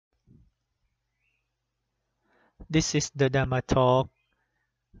This is the Dharma talk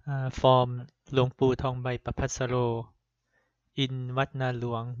from Luangpu Thongbai Phapassaro in Wat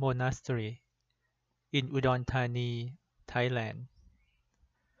Naluang Monastery in Udon Thani, Thailand.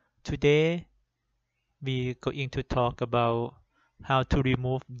 Today we going to talk about how to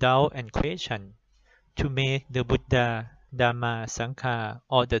remove doubt and question to make the Buddha, Dharma, Sangha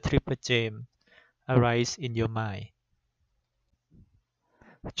or the Triple Gem arise in your mind.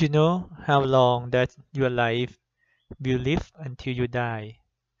 You know how long that your life will live until you die.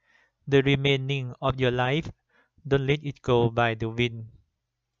 The remaining of your life, don't let it go by the wind,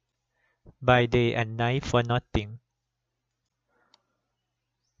 by day and night for nothing.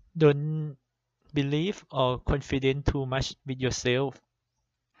 Don't believe or confident too much with yourself,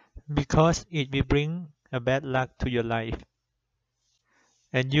 because it will bring a bad luck to your life.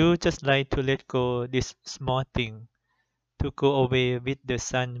 And you just like to let go this small thing, to go away with the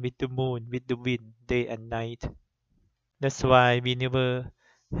sun, with the moon, with the wind, day and night. That's why we never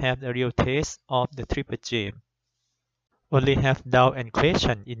have a real taste of the triple gem. Only have doubt and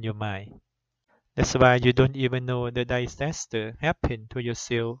question in your mind. That's why you don't even know the disaster happened to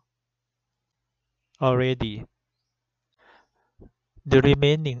yourself already. The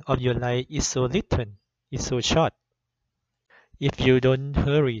remaining of your life is so little, is so short. If you don't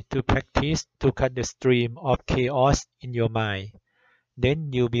hurry to practice to cut the stream of chaos in your mind,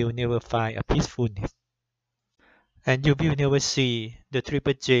 then you will never find a peacefulness. And you will never see the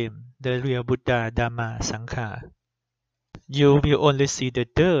triple gem, the real Buddha, Dharma, Sangha. You will only see the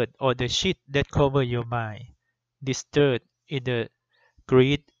dirt or the shit that cover your mind. This dirt is the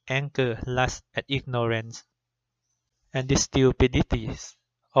greed, anger, lust, and ignorance. And this stupidity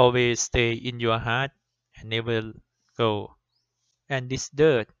always stay in your heart and never go. And this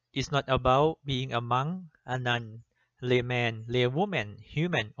dirt is not about being a monk, a nun, layman, laywoman,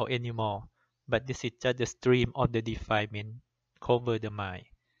 human, or animal, but this is just the stream of the defilement cover the mind.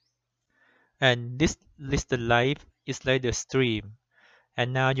 And this listed life is like the stream.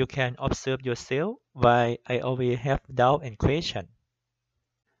 And now you can observe yourself why I always have doubt and question.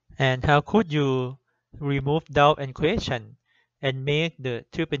 And how could you remove doubt and question and make the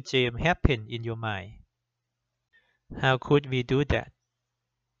triple gem happen in your mind? How could we do that?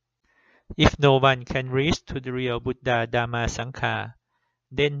 If no one can reach to the real Buddha, Dharma, Sangha,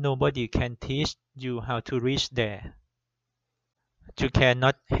 then nobody can teach you how to reach there. You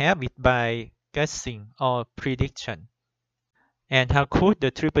cannot have it by guessing or prediction. And how could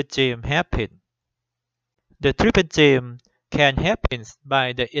the triple gem happen? The triple gem can happen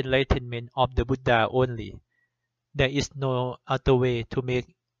by the enlightenment of the Buddha only. There is no other way to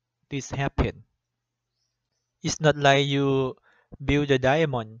make this happen. It's not like you build a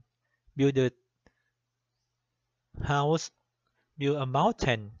diamond, build a house, build a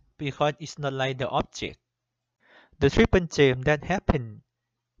mountain, because it's not like the object. The triple gem that happened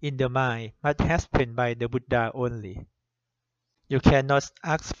in the mind must happen by the Buddha only. You cannot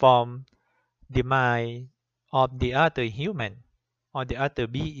ask from the mind of the other human or the other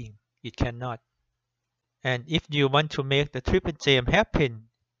being. It cannot. And if you want to make the triple gem happen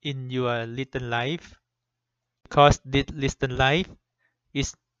in your little life, because this little life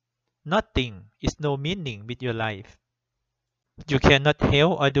is nothing, is no meaning with your life. You cannot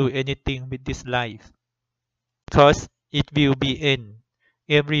help or do anything with this life, because it will be end.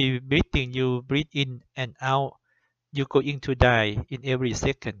 Every breathing you breathe in and out, you're going to die in every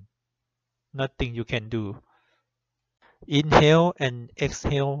second. Nothing you can do. Inhale and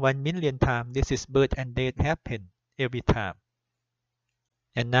exhale 1,000,000 times. This is birth and death happen every time.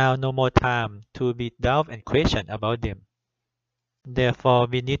 And now no more time to be doubt and question about them. Therefore,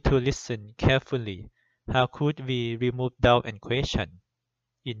 we need to listen carefully. How could we remove doubt and question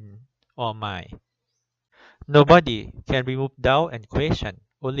in our mind? Nobody can remove doubt and question.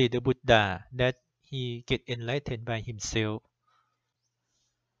 Only the Buddha that he get enlightened by himself.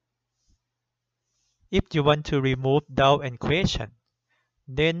 If you want to remove doubt and question,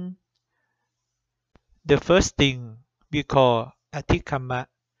 then the first thing we call atikama.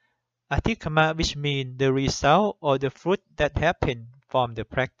 Atikama, which means the result or the fruit that happen from the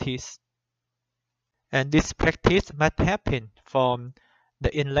practice. And this practice must happen from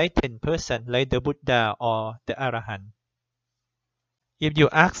the enlightened person like the Buddha or the Arahant. If you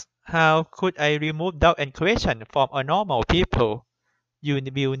ask, how could I remove doubt and question from a normal people, you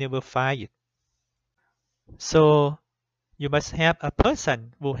will never find it. So you must have a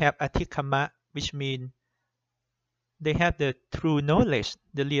person who have atikama, which means they have the true knowledge,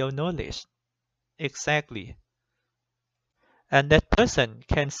 the real knowledge. Exactly. And that person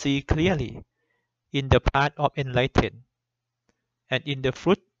can see clearly in the path of enlightened and in the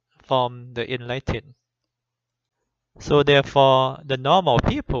fruit from the enlightened. So therefore, the normal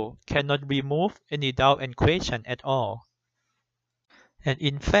people cannot remove any doubt and question at all. And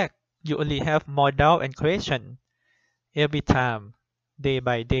in fact, you only have more doubt and question every time, day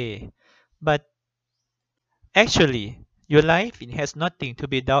by day. But actually, your life it has nothing to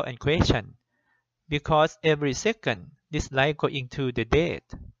be doubt and question because every second this life going to the dead.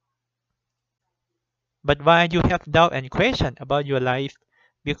 But why you have doubt and question about your life?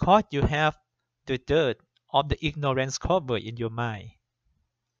 Because you have the dirt of the ignorance cover in your mind.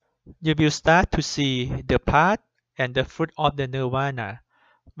 You will start to see the path and the fruit of the nirvana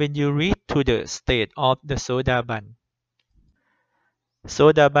when you reach to the state of the Sodaban.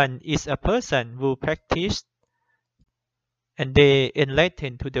 Sodaban is a person who practice and they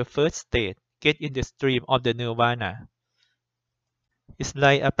enlighten to the first state, get in the stream of the nirvana. It's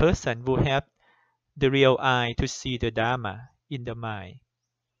like a person who have the real eye to see the Dharma in the mind.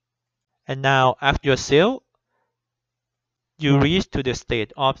 And now ask yourself, you reach to the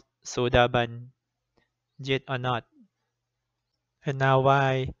state of Sodaban yet or not? And now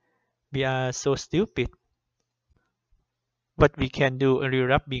why we are so stupid? What we can do only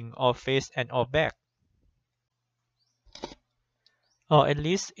rubbing our face and our back. Or at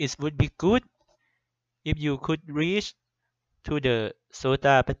least it would be good if you could reach to the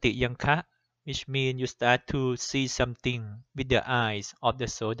Sotapatiyanka, which means you start to see something with the eyes of the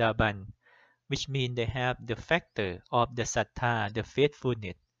Sodaban, which means they have the factor of the Sattha, the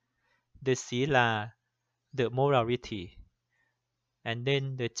faithfulness, the Sila, the morality, and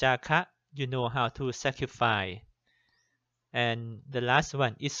then the Jaka, you know how to sacrifice, and the last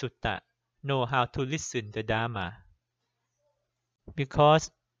one is Sutta, know how to listen the Dharma. Because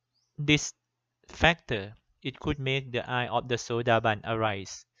this factor, it could make the eye of the Sodaban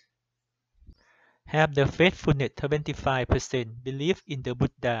arise. Have the faithfulness 25%, believe in the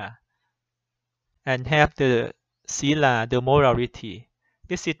Buddha, and have the Sila, the morality.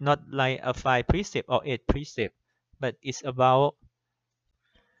 This is not like a 5 precept or 8 precept, but it's about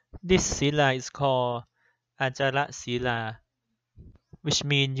this Sila is called Ajara Sila, which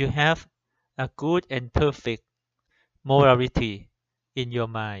means you have a good and perfect morality in your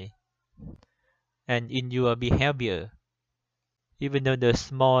mind and in your behavior. Even though the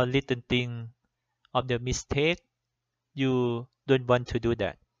small little thing of the mistake, you don't want to do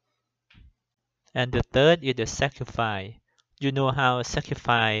that. And the third is the sacrifice. You know how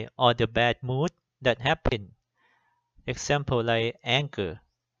sacrifice all the bad mood that happen. Example like anger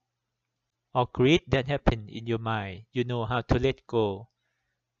or greed that happen in your mind. You know how to let go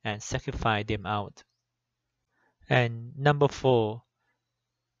and sacrifice them out. And number 4,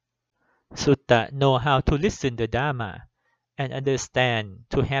 Sutta know how to listen the Dharma and understand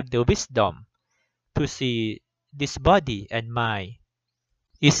to have the wisdom to see this body and mind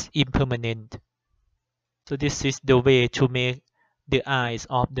is impermanent. So this is the way to make the eyes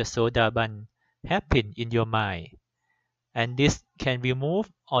of the Sodaban happen in your mind. And this can remove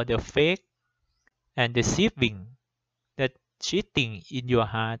all the fake and deceiving, that cheating in your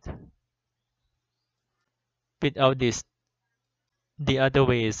heart. Without this, the other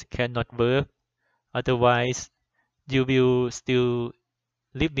ways cannot work. Otherwise, you will still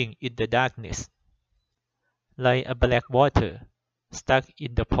living in the darkness. Like a black water stuck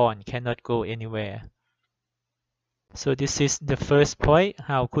in the pond cannot go anywhere. So this is the first point.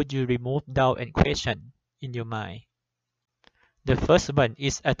 How could you remove doubt and question in your mind? The first one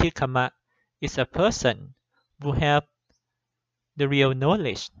is Atikama, is a person who have the real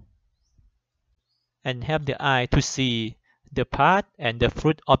knowledge and have the eye to see the path and the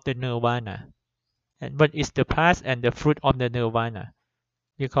fruit of the nirvana. And what is the path and the fruit of the nirvana?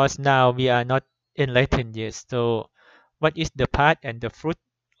 Because now we are not enlightened yet. So what is the path and the fruit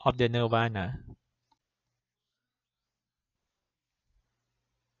of the nirvana?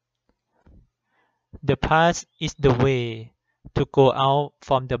 The path is the way to go out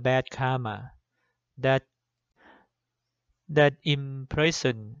from the bad karma that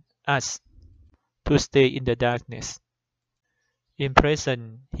imprison us to stay in the darkness,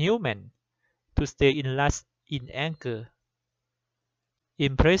 imprison human to stay in lust, in anger,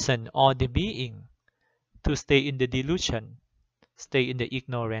 imprison all the being to stay in the delusion, stay in the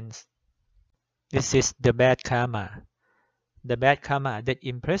ignorance. This is the bad karma. The bad karma that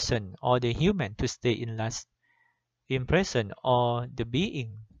imprison all the human to stay in lust, imprison all the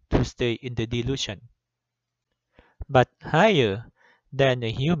being to stay in the delusion. But higher than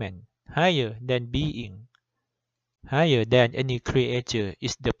the human, higher than being, higher than any creature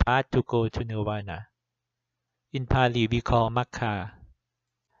is the path to go to nirvana. In Pali we call Makha.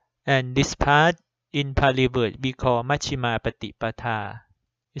 And this path in Pali word we call Majjhima Patipatha.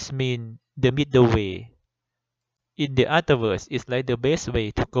 It means the middle way. In the other words, it's like the best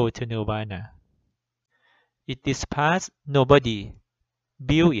way to go to nirvana. It is past, nobody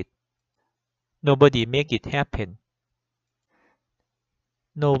build it, nobody make it happen.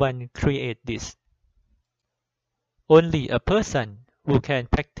 No one create this. Only a person who can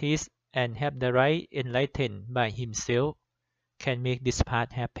practice and have the right enlightened by himself can make this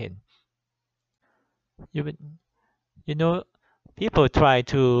path happen. You, you know, people try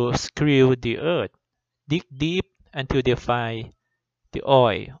to screw the earth, dig deep until they find the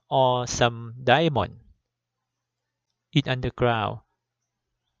oil or some diamond in underground.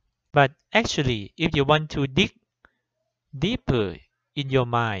 But actually, if you want to dig deeper in your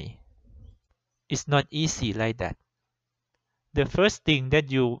mind, it's not easy like that. The first thing that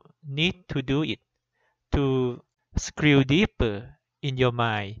you need to do is to screw deeper in your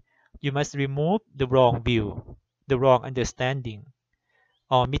mind. You must remove the wrong view, the wrong understanding,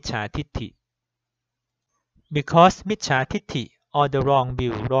 or micchaทิฏฐิ. Because micchaทิฏฐิor the wrong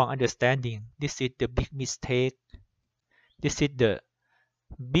view, wrong understanding, this is the big mistake. This is the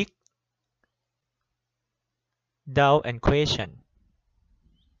big doubt and question.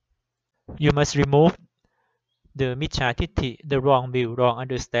 You must remove the micchaทิฏฐิ, the wrong view, wrong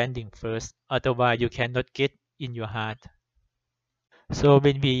understanding first. Otherwise, you cannot get in your heart. So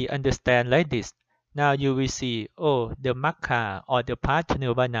when we understand like this, now you will see, oh, the Magga or the path to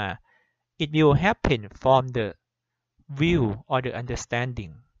Nirvana, it will happen from the view or the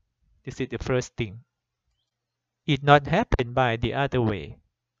understanding. This is the first thing. It not happen by the other way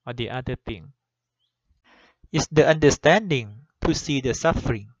or the other thing. It's the understanding to see the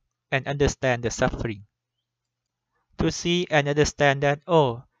suffering and understand the suffering. To see and understand that,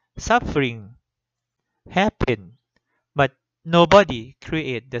 oh, suffering happen, but nobody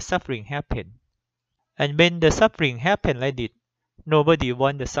create the suffering happen. And when the suffering happen like this, nobody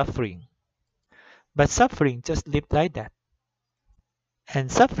want the suffering. But suffering just live like that.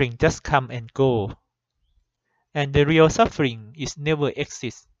 And suffering just come and go. And the real suffering is never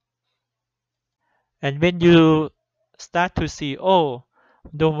exist. And when you start to see, oh,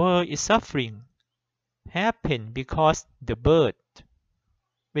 the world is suffering, happen because the birth.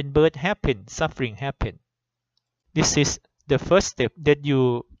 When birth happen, suffering happen. This is the first step that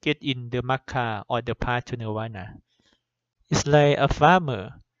you get in the Magga or the path to Nirvana. It's like a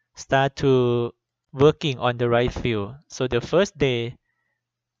farmer start to working on the rice field. So the first day,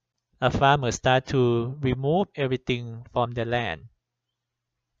 a farmer start to remove everything from the land.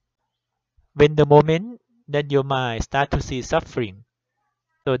 When the moment that your mind start to see suffering,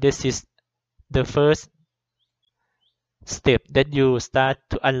 so this is the first step that you start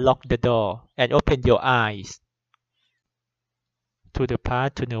to unlock the door and open your eyes to the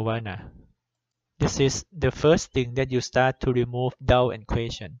path to Nirvana. This is the first thing that you start to remove doubt and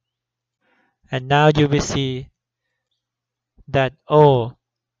question. And now you will see that, oh,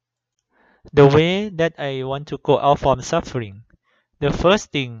 the way that I want to go out from suffering, the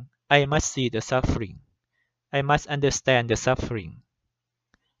first thing I must see the suffering. I must understand the suffering.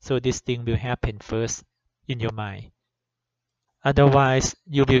 So this thing will happen first in your mind. Otherwise,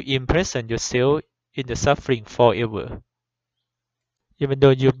 you will imprison yourself in the suffering forever. Even though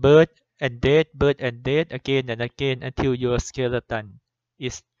you birth and death again and again until your skeleton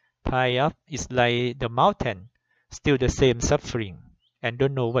is piled up, it's like the mountain, still the same suffering, and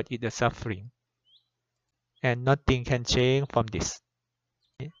don't know what is the suffering. And nothing can change from this.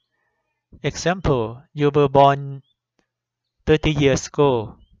 Example, you were born 30 years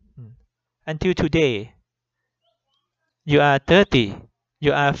ago. Until today, you are 30,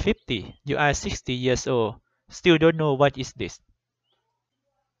 you are 50, you are 60 years old. Still don't know what is this.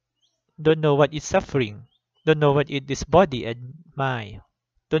 Don't know what is suffering. Don't know what is this body and mind.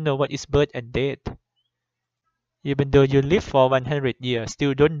 Don't know what is birth and death. Even though you live for 100 years,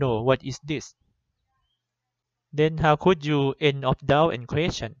 still don't know what is this. Then how could you end of doubt and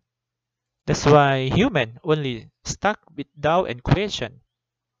question? That's why human only stuck with doubt and question.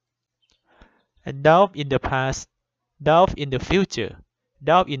 And doubt in the past, doubt in the future,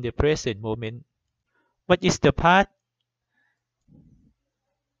 doubt in the present moment. What is the past?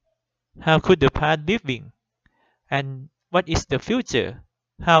 How could the past living? And what is the future?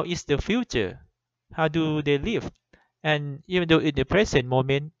 How is the future? How do they live? And even though in the present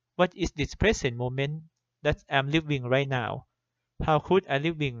moment, what is this present moment that I'm living right now? How could I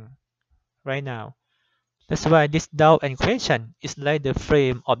living right now? That's why this doubt and question is like the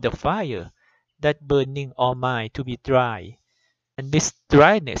flame of the fire that burning our mind to be dry. And this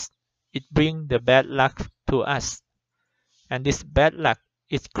dryness, it brings the bad luck to us. And this bad luck,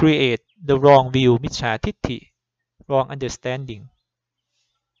 it create the wrong view, micchaทิฏฐิ, wrong understanding.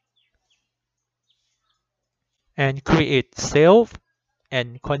 and create self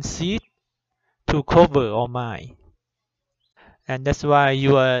and conceit to cover our mind. And that's why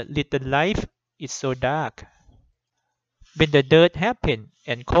your little life is so dark. When the dirt happen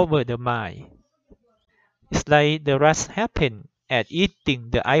and cover the mind, it's like the rust happen at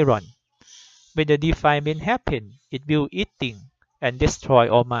eating the iron. When the defilement happen, it will eating and destroy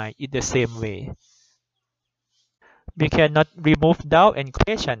our mind in the same way. We cannot remove doubt and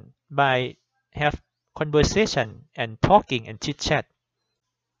question by have conversation and talking and chit chat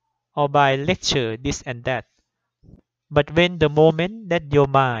or by lecture this and that. But when the moment that your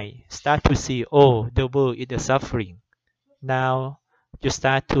mind start to see, oh, the world is a suffering, now you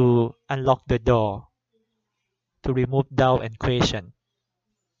start to unlock the door to remove doubt and question.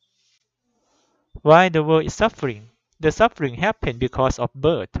 Why the world is suffering? The suffering happen because of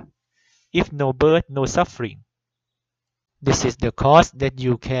birth. If no birth, no suffering. This is the cause that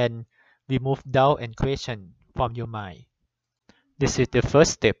you can remove doubt and question from your mind. This is the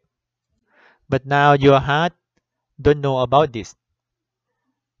first step. But now your heart don't know about this.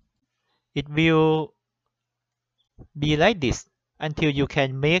 It will be like this until you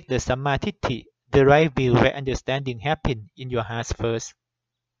can make the samadhi, the right view, right understanding happen in your heart first.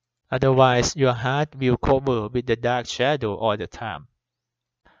 Otherwise, your heart will cover with the dark shadow all the time.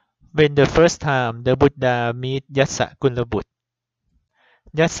 When the first time the Buddha meet Yassa Kunlabut,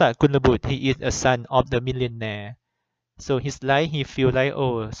 Yassa Kunlabut, he is a son of the millionaire. So his life, he feel like,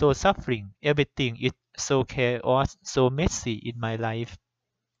 oh, so suffering. Everything is so chaos, so messy in my life.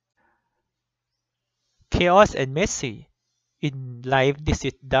 Chaos and messy in life, this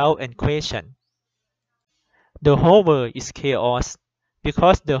is doubt and question. The whole world is chaos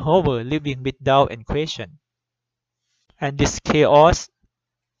because the whole world living with doubt and question. And this chaos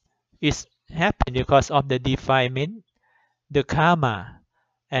is happening because of the defilement, the karma,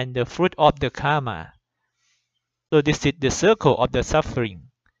 and the fruit of the karma. So this is the circle of the suffering.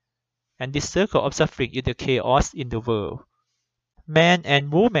 And this circle of suffering is the chaos in the world. Man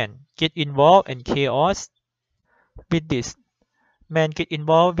and woman get involved in chaos with this. Man get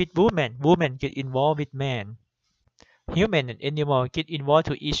involved with woman, woman get involved with man. Human and animal get involved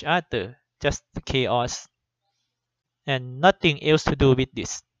to each other, just chaos. And nothing else to do with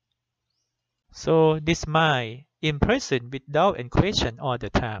this. So this mind imprisoned with doubt and question all the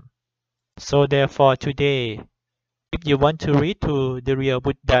time. So therefore today, if you want to read to the real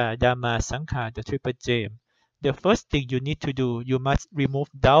Buddha, Dharma, Sangha, the triple gem, the first thing you need to do, you must remove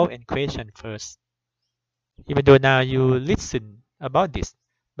doubt and question first. Even though now you listen about this,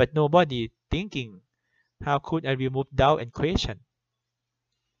 but nobody thinking, how could I remove doubt and question?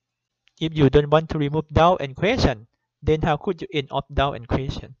 If you don't want to remove doubt and question, then how could you end up doubt and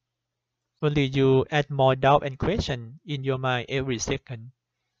question? Only you add more doubt and question in your mind every second.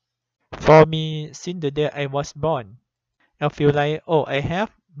 For me, since the day I was born, I feel like, oh, I have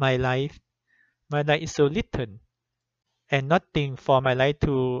my life. My life is so little, and nothing for my life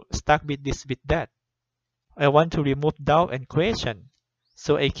to stuck with this, with that. I want to remove doubt and question,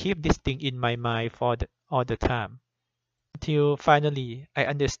 so I keep this thing in my mind for all the time. Until finally I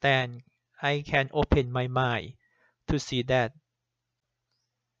understand, I can open my mind to see that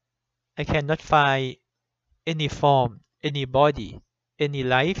I cannot find any form, any body, any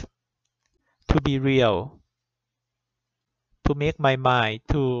life to be real, to make my mind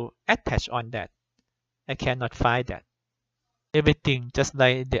to attach on that. I cannot find that. Everything just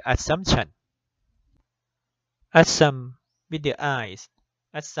like the assumption. Assume with the eyes,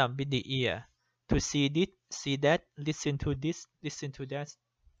 assume with the ear, to see this, see that, listen to this, listen to that.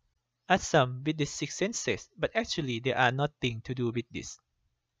 Assume with the six senses, but actually they are nothing to do with this.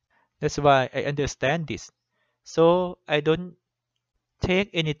 That's why I understand this. So I don't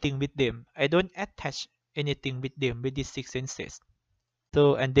take anything with them. I don't attach anything with them with these six senses.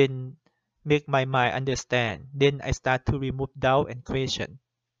 So and then make my mind understand. Then I start to remove doubt and question.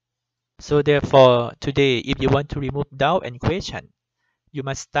 So therefore today, if you want to remove doubt and question, you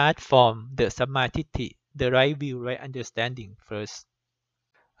must start from the samadhi, the right view, right understanding first.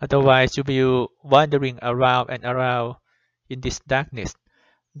 Otherwise you will wandering around and around in this darkness.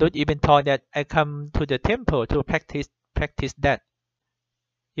 Don't even thought that I come to the temple to practice that.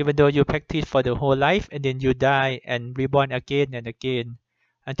 Even though you practice for the whole life and then you die and reborn again and again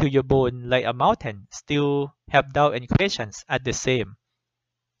until you're born like a mountain, still have doubt and questions at the same.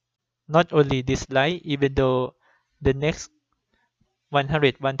 Not only this life, even though the next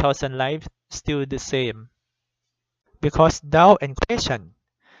 100, 1000 lives still the same. Because doubt and question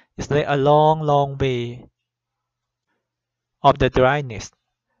is like a long, long way of the dryness.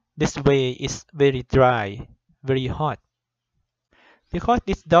 This way is very dry, very hot. Because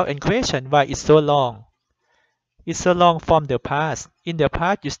this doubt and question, why it's so long? It's so long from the past. In the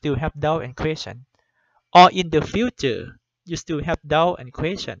past, you still have doubt and question. Or in the future, you still have doubt and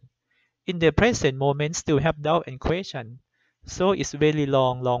question. In the present moment, still have doubt and question. So it's very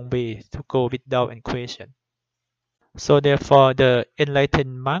long way to go with doubt and question. So therefore, the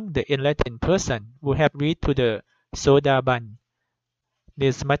enlightened monk, the enlightened person who have reached to the Sodaban,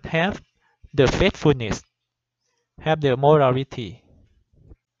 they must have the faithfulness, have the morality,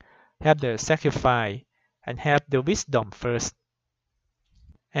 have the sacrifice, and have the wisdom first.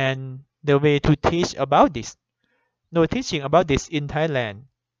 And the way to teach about this, no teaching about this in Thailand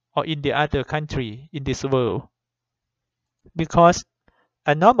or in the other country in this world, because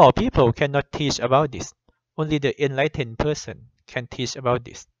a normal people cannot teach about this. Only the enlightened person can teach about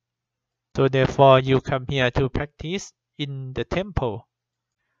this. So therefore, you come here to practice in the temple.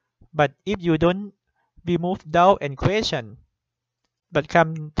 But if you don't remove doubt and question, but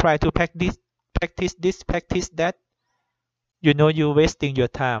come try to practice this, practice that, you know you're wasting your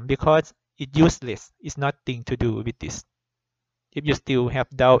time because it's useless. It's nothing to do with this. If you still have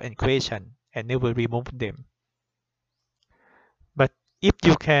doubt and question and never remove them. But if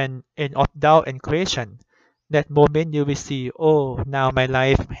you can end of doubt and question, that moment you will see, oh, now my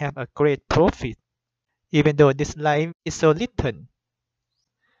life have a great profit. Even though this life is so little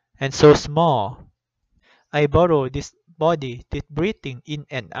and so small, I borrow this body, this breathing in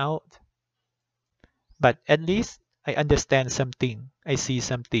and out. But at least I understand something, I see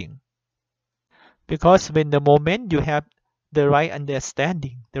something. Because when the moment you have the right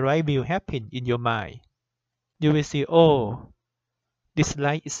understanding, the right view happen in your mind, you will see, oh, this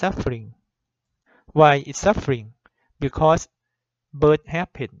life is suffering. Why it's suffering? Because birth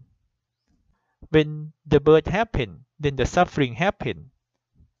happen. When the birth happen, then the suffering happen.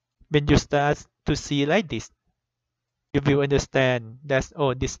 When you start to see like this, you will understand that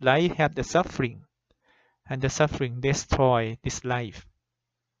oh, this life have the suffering, and the suffering destroy this life,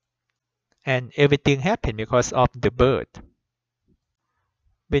 and everything happen because of the birth.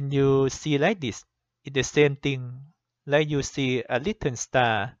 When you see like this, it's the same thing like you see a little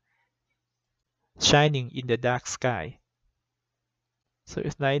star shining in the dark sky. So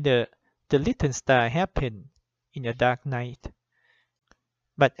it's like the little star happen in a dark night.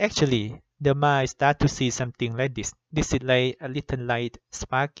 But actually, the mind start to see something like this. This is like a little light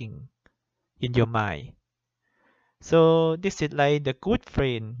sparking in your mind. So this is like the good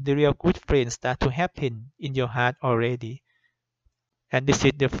friend, the real good friend start to happen in your heart already. And this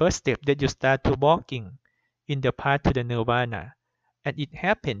is the first step that you start to walking in the path to the nirvana. And it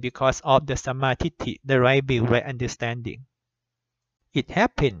happened because of the samadhi, the right view, right understanding. It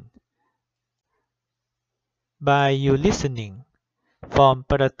happened by you listening from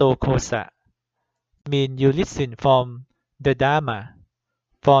Parato Kosa, mean you listen from the Dharma,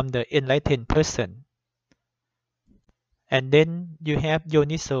 from the enlightened person. And then you have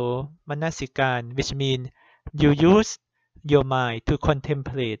Yoniso Manasikan, which means you use your mind to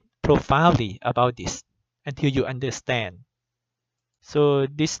contemplate profoundly about this until you understand. So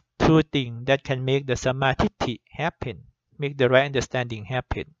these two things that can make the samadhi happen, make the right understanding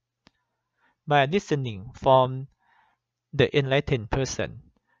happen by listening from the enlightened person.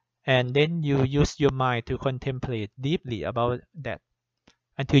 And then you use your mind to contemplate deeply about that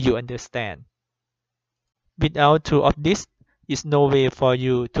until you understand. Without two of this, is no way for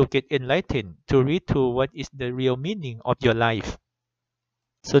you to get enlightened, to read to what is the real meaning of your life.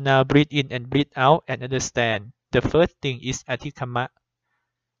 So now breathe in and breathe out and understand. The first thing is atikama.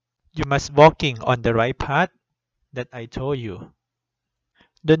 You must walking on the right path that I told you.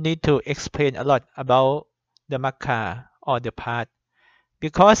 Don't need to explain a lot about the makka or the path,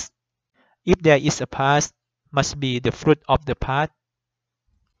 because if there is a path, must be the fruit of the path.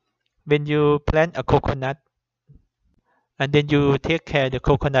 When you plant a coconut, and then you take care of the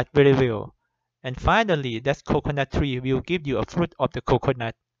coconut very well, and finally that coconut tree will give you a fruit of the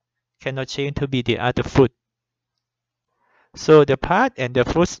coconut, cannot change to be the other fruit. So the path and the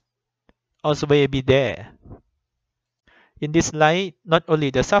fruits also will be there. In this life, not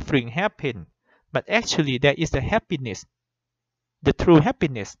only the suffering happen, but actually there is the happiness, the true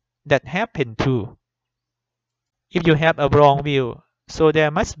happiness that happen too. If you have a wrong view, so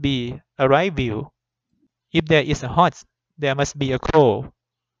there must be a right view. If there is a hot, there must be a cold.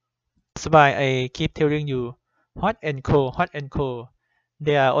 That's why I keep telling you, hot and cold,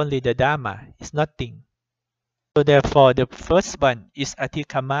 they are only the Dharma, it's nothing. So therefore, the first one is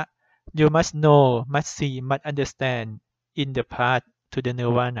atikama. You must know, must see, must understand in the path to the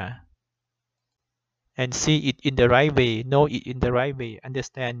nirvana. And see it in the right way, know it in the right way,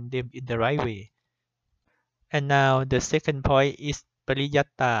 understand them in the right way. And now the second point is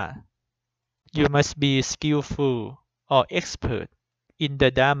pariyatta. You must be skillful or expert in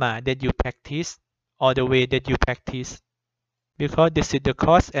the Dharma that you practice or the way that you practice, because this is the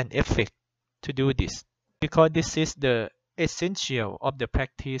cause and effect to do this, because this is the essential of the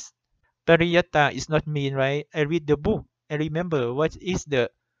practice. Pariyatta is not mean, right? I read the book and remember what is the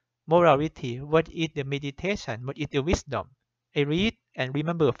morality, what is the meditation, what is the wisdom. I read and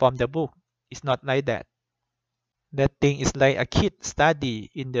remember from the book. It's not like that. That thing is like a kid study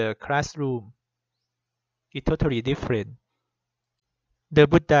in the classroom. It's totally different. The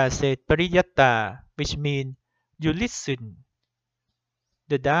Buddha said Pariyatta, which means you listen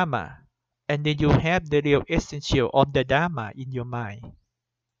the Dharma, and then you have the real essential of the Dharma in your mind.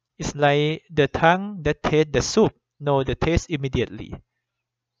 It's like the tongue that tastes the soup know the taste immediately,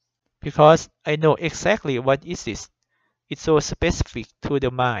 because I know exactly what is this. It's so specific to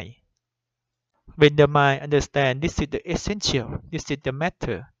the mind. When the mind understands this is the essential, this is the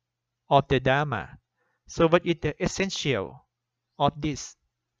matter of the Dharma. So what is the essential of this?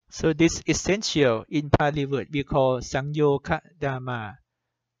 So this essential in Pali word we call Sangyoka Dharma,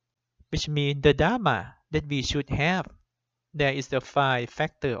 which means the Dharma that we should have. There is the 5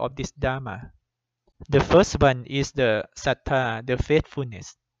 factor of this Dharma. The first one is the Sattha, the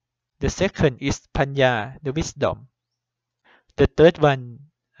faithfulness. The second is Panya, the wisdom. The third one,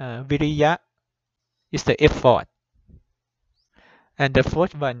 Viriya, is the effort. And the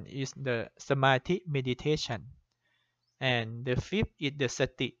fourth one is the Samadhi, meditation. And the fifth is the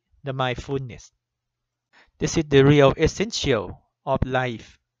Sati, the mindfulness. This is the real essential of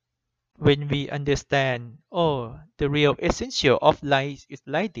life. When we understand, oh, the real essential of life is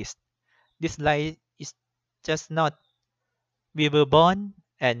like this. This life is just not, we were born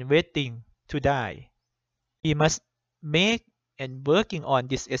and waiting to die. We must make and working on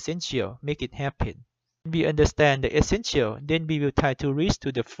this essential, make it happen. When we understand the essential, then we will try to reach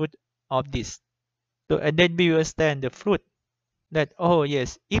to the fruit of this. So, and then we will understand the fruit that, oh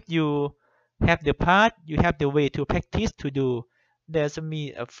yes, if you have the path, you have the way to practice to do, there's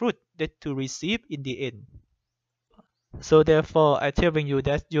a fruit that to receive in the end. So therefore, I'm telling you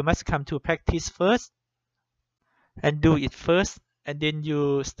that you must come to practice first and do it first, and then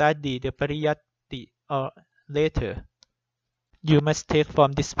you study the pariyatti or later. You must take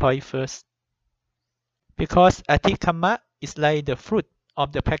from this point first, because atikamma is like the fruit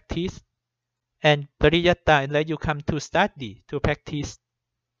of the practice, and pariyatta is like you come to study to practice.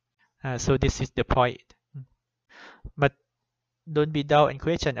 So this is the point. But don't be doubt and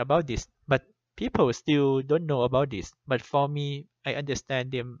question about this. But people still don't know about this. But for me, I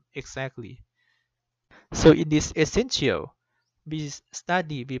understand them exactly. So in this essential, we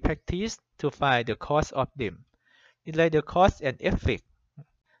study, we practice to find the cause of them. It's like the cause and effect.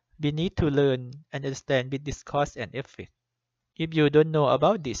 We need to learn and understand with this cause and effect. If you don't know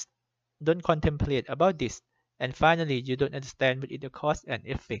about this, don't contemplate about this, and finally you don't understand what is the cause and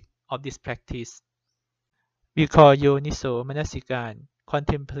effect of this practice. We call yoniso manasikan,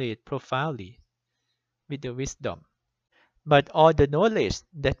 contemplate profoundly with the wisdom. But all the knowledge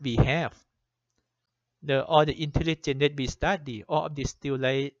that we have, all the intelligence that we study, all of this still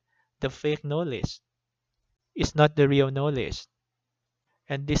like the fake knowledge. It's not the real knowledge.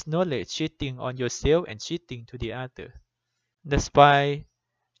 And this knowledge cheating on yourself and cheating to the other. That's why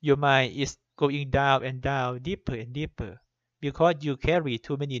your mind is going down and down, deeper and deeper, because you carry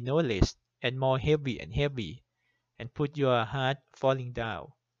too many knowledge and more heavy and heavy, and put your heart falling down.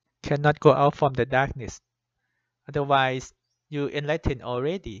 Cannot go out from the darkness. Otherwise, you enlightened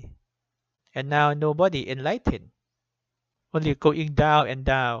already. And now nobody enlightened. Only going down and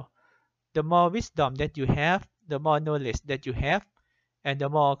down. The more wisdom that you have, the more knowledge that you have, and the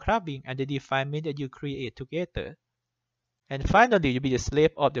more craving and the defilement that you create together. And finally, you be the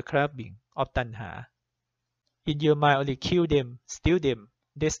slave of the craving of tanha. In your mind, only kill them, steal them,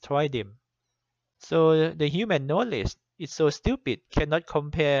 destroy them. So the human knowledge is so stupid, cannot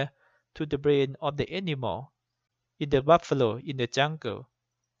compare to the brain of the animal in the buffalo in the jungle.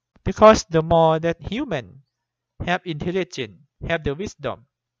 Because the more that human have intelligence, have the wisdom,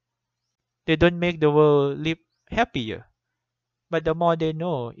 they don't make the world live happier. But the more they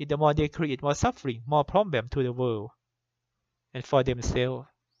know, the more they create more suffering, more problem to the world and for themselves.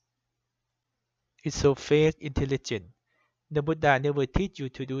 It's so fake intelligent. The Buddha never teach you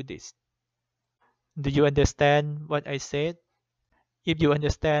to do this. Do you understand what I said? If you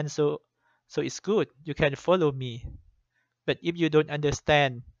understand, so it's good. You can follow me. But if you don't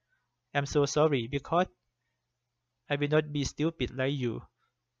understand, I'm so sorry, because I will not be stupid like you.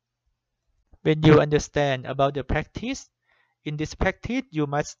 When you understand about the practice, in this practice you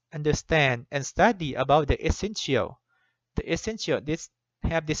must understand and study about the essential. The essential, this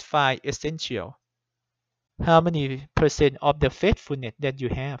have these five essential? How many percent of the faithfulness that you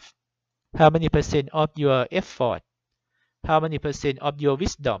have? How many percent of your effort? How many percent of your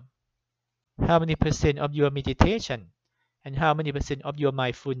wisdom? How many percent of your meditation? And how many percent of your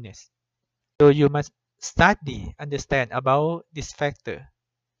mindfulness? So you must study, understand about this factor.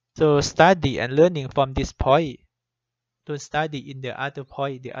 So study and learning from this point. Don't study in the other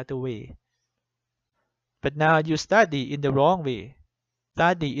point, the other way. But now you study in the wrong way.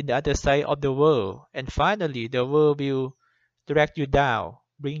 Study in the other side of the world. And finally, the world will drag you down,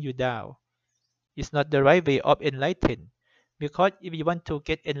 bring you down. It's not the right way of enlightened. Because if you want to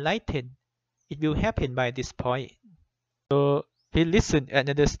get enlightened, it will happen by this point. So please listen and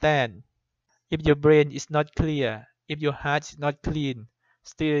understand. If your brain is not clear, if your heart is not clean,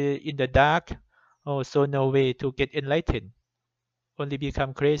 still in the dark, oh, so no way to get enlightened. Only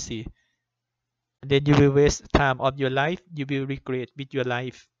become crazy. And then you will waste time of your life. You will regret with your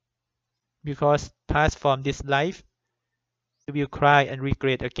life. Because past from this life, you will cry and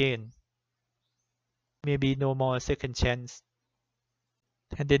regret again. Maybe no more second chance.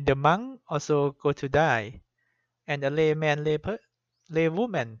 And then the monk also go to die. And the layman, lay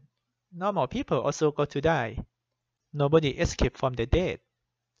woman, normal people also go to die. Nobody escape from the death.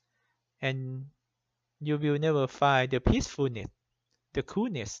 And you will never find the peacefulness, the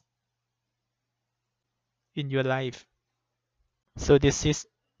coolness in your life. So this is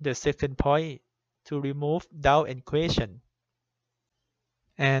the second point, to remove doubt and question.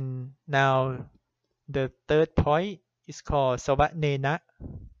 And now the third point is called savanena.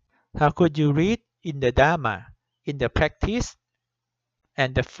 How could you read in the Dharma, in the practice,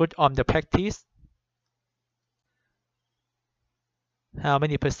 and the fruit of the practice? How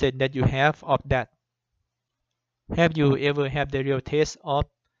many percent that you have of that? Have you ever had the real taste of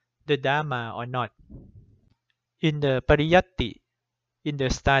the Dharma or not? In the pariyatti, in the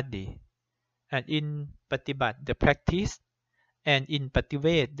study, and in patibat, the practice, and in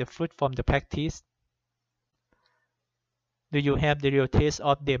pativet, the fruit from the practice, do you have the real taste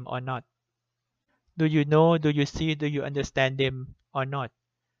of them or not? Do you know, do you see, do you understand them or not?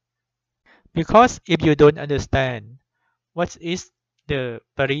 Because if you don't understand what is the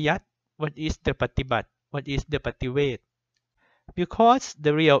pariyat, what is the patibat, what is the pativet, because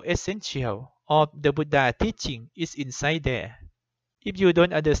the real essential of the Buddha teaching is inside there. If you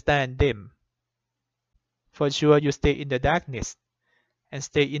don't understand them, for sure you stay in the darkness and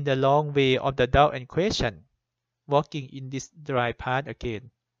stay in the long way of the doubt and question, walking in this dry path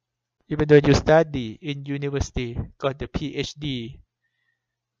again. Even though you study in university, got the PhD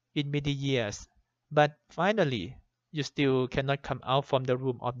in many years, but finally you still cannot come out from the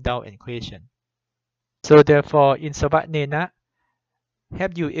room of doubt and question. So therefore, in Savanena,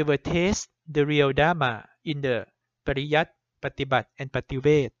 have you ever tasted the real Dharma in the Pariyat, Patibat, and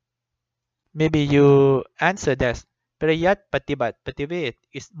Pativet? Maybe you answer that Pariyat, Patibat, Pativet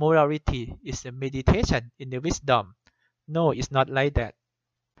is morality, is a meditation in the wisdom. No, it's not like that.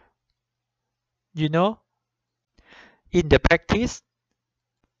 You know, in the practice,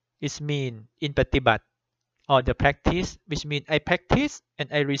 it means in Patibat, or the practice, which means I practice and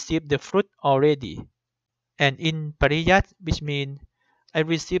I receive the fruit already. And in Pariyat, which means I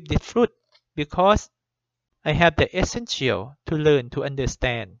receive the fruit because I have the essential to learn, to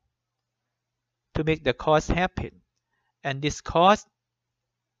understand, to make the cause happen. And this cause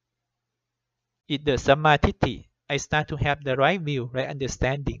is the samadhi. I start to have the right view, right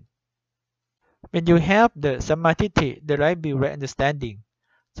understanding. When you have the samadhi, the right view, right understanding,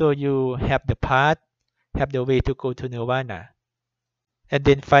 so you have the path, have the way to go to nirvana. And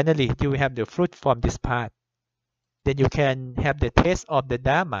then finally, you have the fruit from this path. Then you can have the taste of the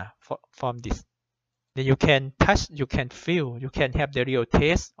Dharma from this. Then you can touch, you can feel, you can have the real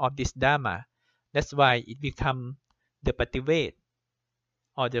taste of this Dharma. That's why it becomes the pativet,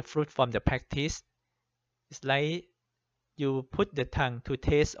 or the fruit from the practice. It's like you put the tongue to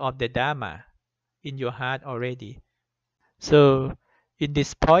taste of the Dharma in your heart already. So in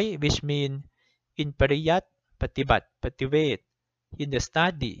this point, which means in pariyat, patibat, pativet, in the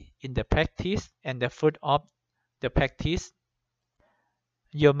study, in the practice, and the fruit of the practice,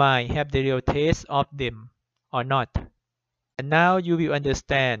 your mind have the real taste of them or not. And now you will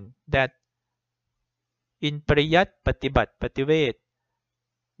understand that in pariyat, patibat, pativet,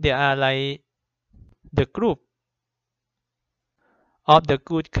 they are like the group of the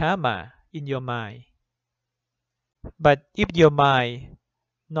good karma in your mind. But if your mind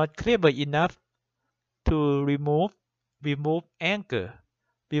not clever enough to remove anger,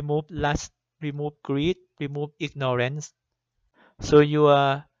 remove lust, remove greed, remove ignorance, so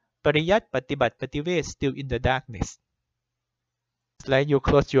your pariyat, patibat, pativet still in the darkness. It's like you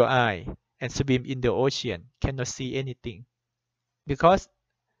close your eye and swim in the ocean, cannot see anything. Because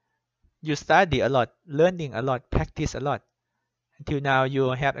you study a lot, learning a lot, practice a lot. Until now you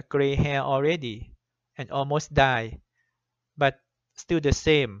have a gray hair already and almost die, but still the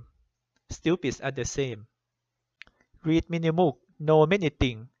same. Stupids are the same. Read many books, know many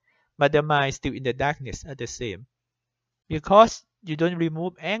things, but the mind still in the darkness are the same. Because you don't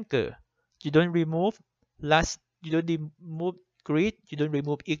remove anger, you don't remove lust, you don't remove greed, you don't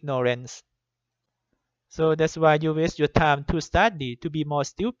remove ignorance. So that's why you waste your time to study to be more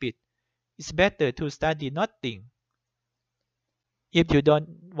stupid. It's better to study nothing if you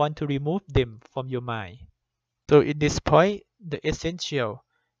don't want to remove them from your mind. So in this point, the essential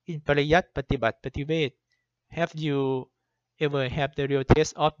in Pariyat Patibat Pativet, have you ever have the real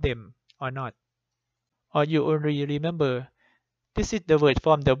taste of them or not? Or you only remember this is the word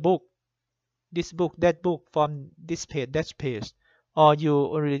from the book, this book, that book, from this page, that page. Or you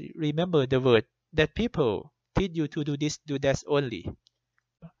only remember the word that people teach you to do this, do that only.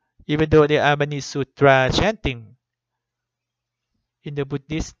 Even though there are many sutra chanting in the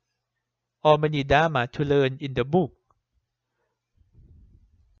Buddhist or many Dharma to learn in the book.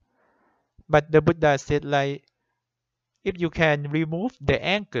 But the Buddha said like, if you can remove the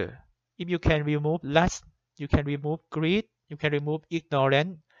anger, if you can remove lust, you can remove greed, you can remove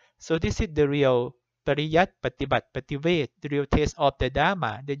ignorance. So this is the real Pariyat Patibat Pativet, the real taste of the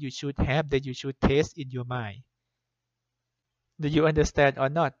Dharma that you should have, that you should taste in your mind. Do you understand or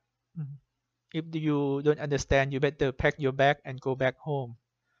not? If you don't understand, you better pack your bag and go back home.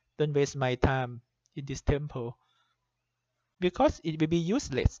 Don't waste my time in this temple. Because it will be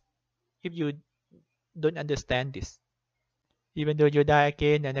useless if you don't understand this. Even though you die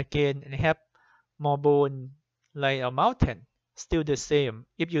again and again and have more bone like a mountain, still the same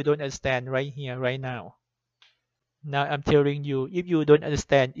if you don't understand right here, right now. Now I'm telling you, if you don't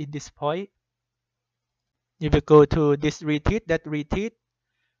understand in this point, if you go to this retreat, that retreat,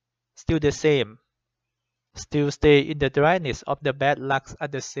 still the same. Still stay in the dryness of the bad lucks are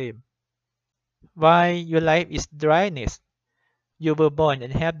the same. Why your life is dryness? You were born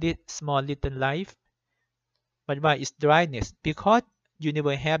and have this small little life. But why is dryness? Because you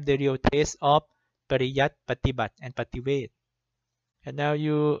never have the real taste of Pariyat, Patibat, and Pativet. And now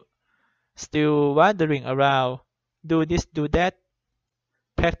you still wandering around, do this, do that,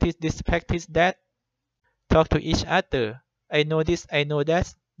 practice this, practice that, talk to each other. I know this, I know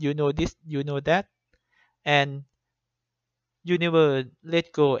that, you know this, you know that. And you never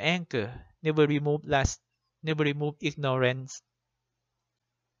let go anger, never remove lust, never remove ignorance.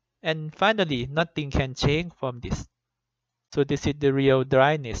 And finally, nothing can change from this. So this is the real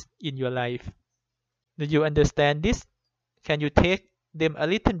dryness in your life. Do you understand this? Can you take them a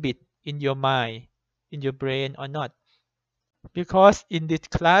little bit in your mind, in your brain or not? Because in this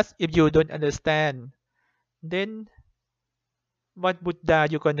class, if you don't understand, then what Buddha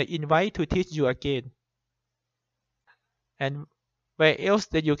you gonna invite to teach you again? And where else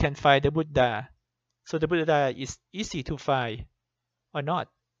that you can find the Buddha? So the Buddha is easy to find or not?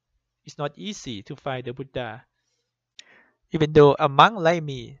 It's not easy to find the Buddha. Even though a monk like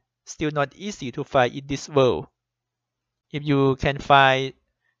me, still not easy to find in this world. If you can find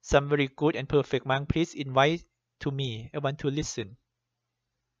some very good and perfect monk, please invite to me. I want to listen.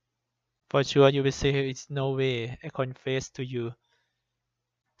 For sure, you will say it's no way. I confess to you.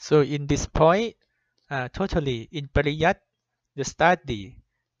 So in this point, totally in Pariyat, the study,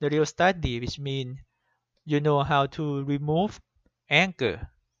 the real study, which means you know how to remove anger,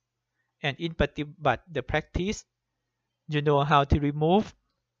 and in Patibat, the practice, you know how to remove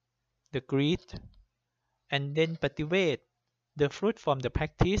the greed, and then Pativet, the fruit from the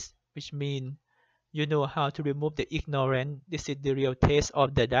practice, which means you know how to remove the ignorance. This is the real taste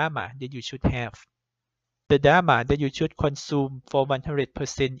of the Dharma that you should have. The Dharma that you should consume for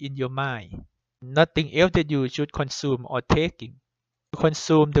 100% in your mind. Nothing else that you should consume or taking. You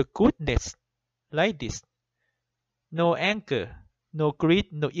consume the goodness like this. No anger, no greed,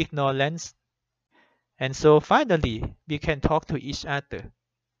 no ignorance. And so finally, we can talk to each other.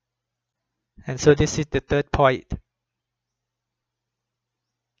 And so this is the third point.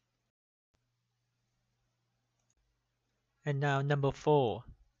 And now number 4.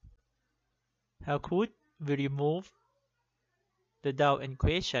 How could we remove the doubt and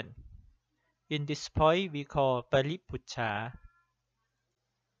question? In this point we call Paripucha,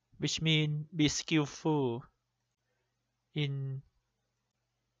 which means be skillful in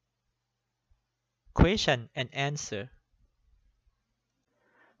question and answer.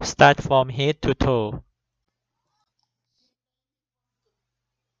 Start from head to toe.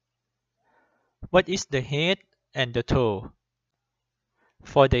 What is the head and the toe?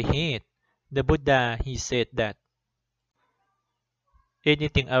 For the head, the Buddha he said that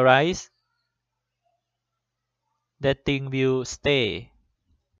anything arises, that thing will stay,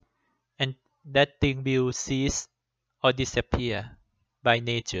 and that thing will cease or disappear by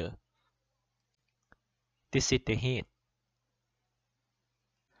nature. This is the head.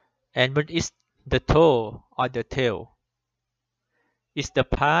 And what is the toe or the tail? It's the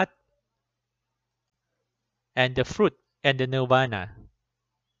path and the fruit and the nirvana,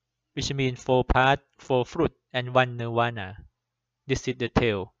 which means four path, four fruit, and one nirvana. This is the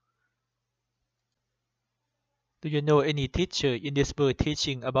tail. Do you know any teacher in this world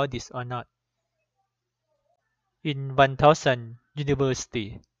teaching about this or not? In 1000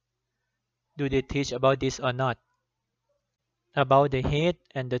 university, do they teach about this or not? About the head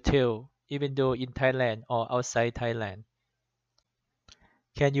and the tail, even though in Thailand or outside Thailand.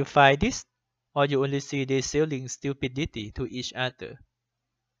 Can you find this? Or you only see they selling stupidity to each other?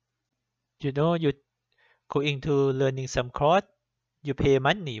 You know, you going to learning some course, you pay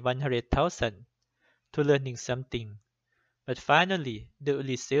money 100,000 to learning something, but finally they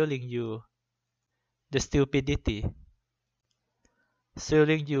only selling you the stupidity,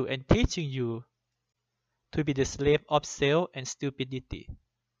 selling you and teaching you to be the slave of self and stupidity,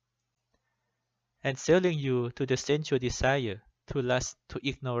 and selling you to the sensual desire, to lust, to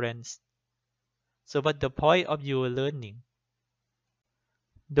ignorance. So what's the point of your learning?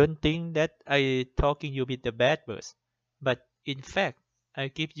 Don't think that I talking you with the bad words, but in fact, I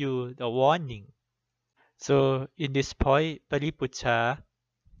give you the warning. So in this point, paripucha,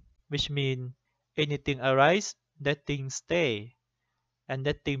 which means anything arise, that thing stay, and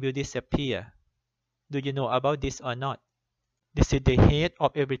that thing will disappear. Do you know about this or not? This is the head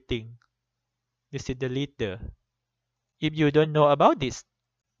of everything. This is the leader. If you don't know about this,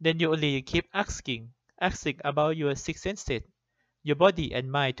 then you only keep asking about your six senses, your body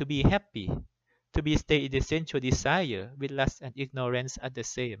and mind to be happy, to be stay in the sensual desire with lust and ignorance at the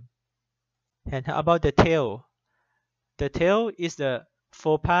same. And how about the tail? The tail is the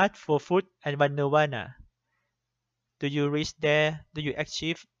four path, four foot, and one nirvana. Do you reach there? Do you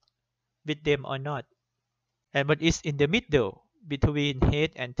achieve with them or not? And what is in the middle between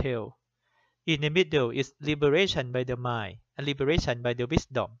head and tail? In the middle is liberation by the mind and liberation by the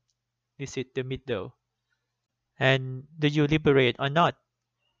wisdom. This is the middle. And do you liberate or not?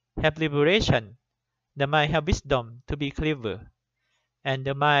 Have liberation. The mind have wisdom to be clever. And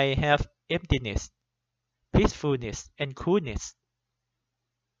the mind have emptiness, peacefulness, and coolness.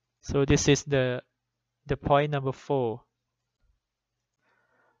 So this is the point number 4.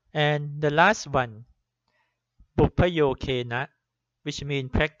 And the last one, Buppayokena, which means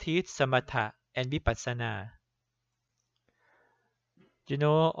practice samatha and vipassana. You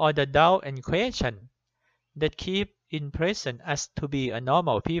know, all the doubt and question that keep impressing us to be a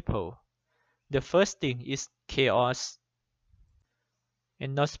normal people. The first thing is chaos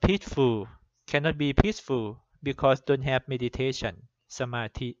and not peaceful. Cannot be peaceful because don't have meditation,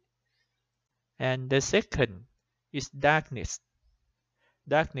 samadhi. And the second is darkness.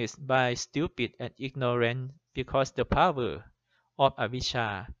 Darkness by stupid and ignorant because the power of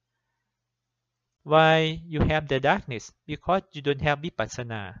avijja. Why you have the darkness? Because you don't have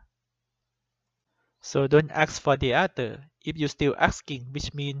vipassana. So don't ask for the other. If you still asking,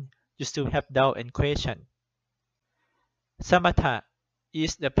 which means you still have doubt and question. Samatha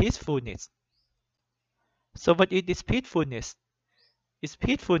is the peacefulness. So what is this peacefulness? It's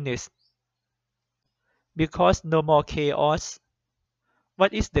peacefulness because no more chaos.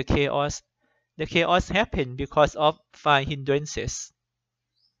 What is the chaos? The chaos happens because of five hindrances.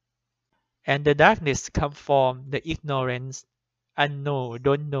 And the darkness comes from the ignorance, unknown,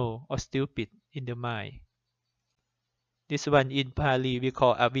 don't know, or stupid in the mind. This one in Pali we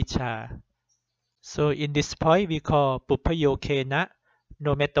call avijja. So in this point we call puppayokena.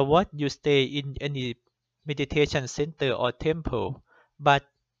 No matter what, you stay in any meditation center or temple, but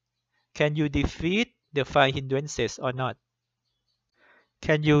can you defeat the five hindrances or not?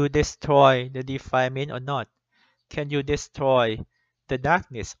 Can you destroy the defilement or not? Can you destroy the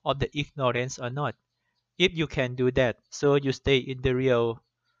darkness of the ignorance or not? If you can do that, so you stay in the real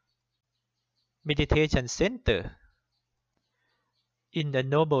meditation center, in the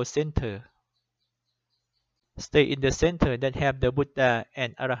noble center. Stay in the center that have the Buddha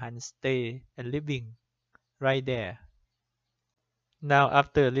and Arahant stay and living right there. Now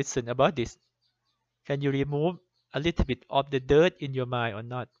after listen about this, can you remove a little bit of the dirt in your mind or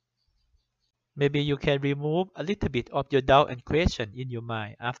not? Maybe you can remove a little bit of your doubt and question in your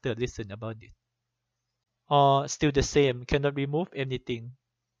mind after listen about it. Or still the same, cannot remove anything.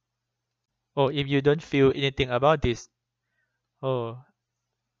 Or if you don't feel anything about this, oh,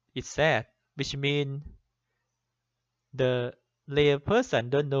 It's sad, which means the lay person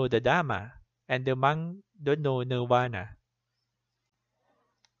don't know the Dharma and the monk don't know Nirvana.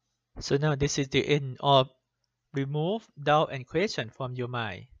 So now this is the end of remove doubt and question from your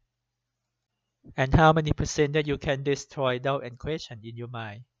mind. And how many percent that you can destroy doubt and question in your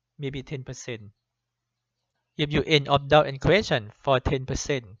mind? Maybe 10%. If you end of doubt and question for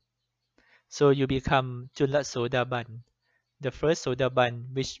 10%, so you become Chula Sodaban, the first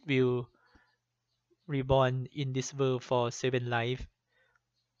Sodaban which will reborn in this world for 7 life.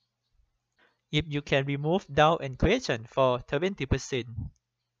 If you can remove doubt and question for 20%,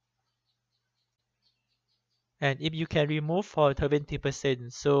 and if you can remove for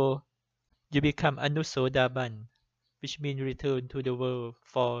 20%, so you become Anusodaban, which means return to the world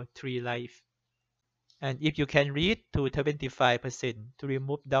for 3 life. And if you can read to 25% to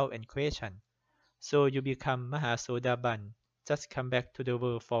remove doubt and question, so you become Mahasodaban, just come back to the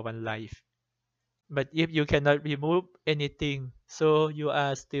world for 1 life. But if you cannot remove anything, so you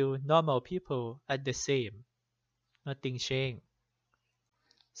are still normal people at the same. Nothing changed.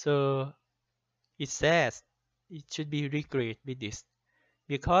 So it says it should be regret with this.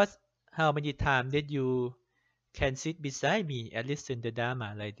 Because how many times that you can sit beside me and listen to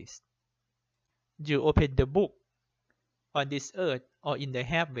Dharma like this? You open the book on this earth or in the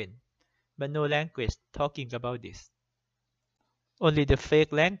heaven, but no language talking about this. Only the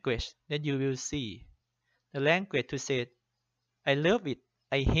fake language that you will see. The language to say, I love it,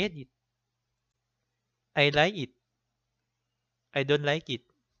 I hate it, I like it, I don't like it,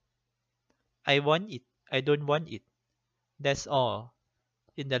 I want it, I don't want it. That's all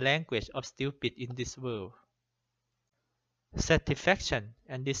in the language of stupid in this world. Satisfaction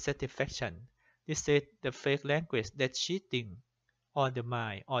and dissatisfaction. This is the fake language that's cheating on the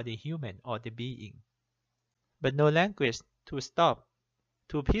mind or the human or the being. But no language to stop,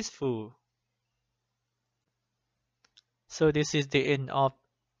 too peaceful. So this is the end of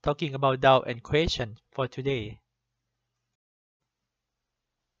talking about doubt and question for today.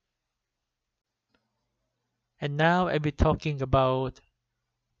 And now I'll be talking about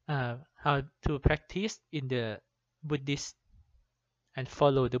how to practice in the Buddhist and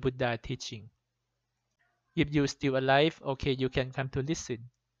follow the Buddha teaching. If you're still alive, okay, you can come to listen.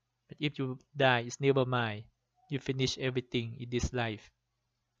 But if you die, it's never mind. You finish everything in this life.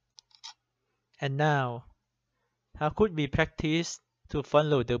 And now, how could we practice to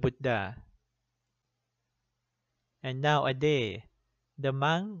follow the Buddha? And nowadays, the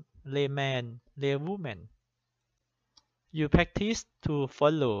monk, layman, laywoman, you practice to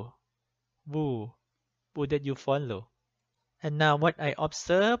follow who that you follow. And now what I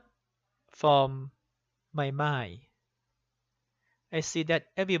observe from my mind, I see that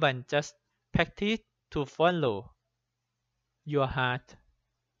everyone just practice to follow your heart.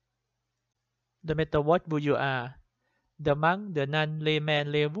 No matter what who you are, the monk, the nun, layman,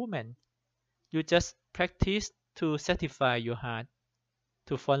 laywoman, you just practice to satisfy your heart,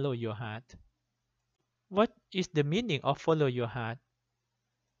 to follow your heart. What is the meaning of follow your heart?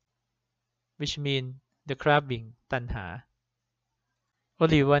 Which means the craving, tanha.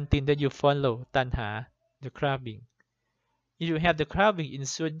 Only one thing that you follow, tanha, the craving. If you have the craving in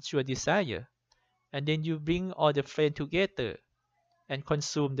sensual desire, and then you bring all the friends together and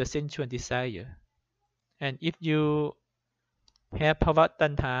consume the sensual desire. And if you have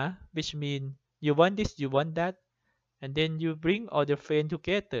tanha, which means you want this, you want that, and then you bring all the friends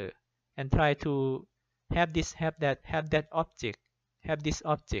together and try to have this, have that object, have this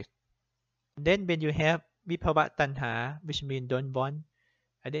object. And then when you have tanha, which means don't want,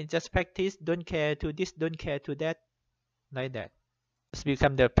 and then just practice, don't care to this, don't care to that, like that. Just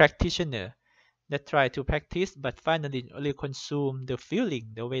become the practitioner that try to practice, but finally only consume the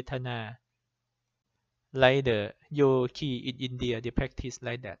feeling, the vedana. Like the yogi in India, they practice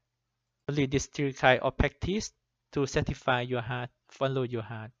like that. Only this three kind of practice to satisfy your heart, follow your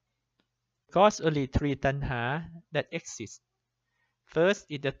heart. Because only 3 tanha that exist. First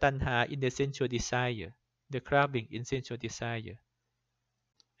is the tanha in the sensual desire, the craving in sensual desire.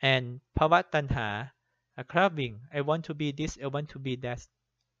 And tanha, a craving, I want to be this, I want to be that.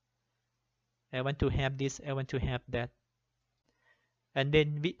 I want to have this, I want to have that. And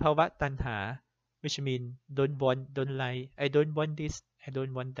then tanha, which means don't want, don't like, I don't want this, I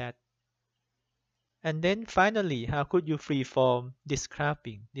don't want that. And then finally, how could you free from this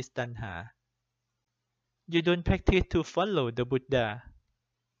craving, this tanha? You don't practice to follow the Buddha.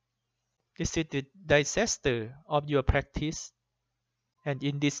 This is the disaster of your practice. And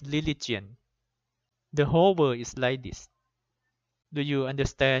in this religion, the whole world is like this. Do you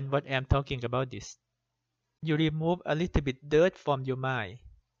understand what I'm talking about this? You remove a little bit dirt from your mind.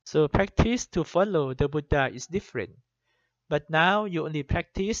 So practice to follow the Buddha is different. But now you only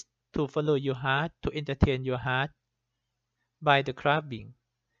practice to follow your heart, to entertain your heart by the craving.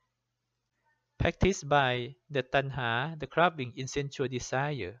 Practice by the tanha, the craving in sensual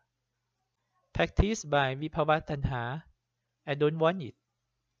desire. Practice by vibhava tanha, I don't want it.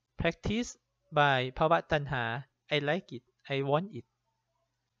 Practice by bhava tanha, I like it, I want it.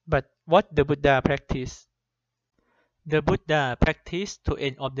 But what the Buddha practice? The Buddha practice to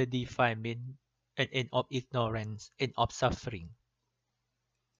end of the defilement and end of ignorance, end of suffering.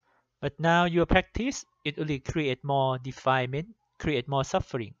 But now your practice, it only create more defilement, create more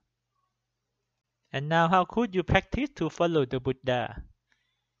suffering. And now how could you practice to follow the Buddha?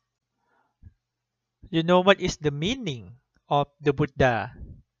 You know what is the meaning of the Buddha?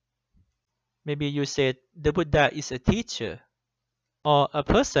 Maybe you said the Buddha is a teacher or a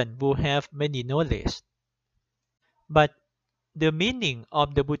person who have many knowledge. But the meaning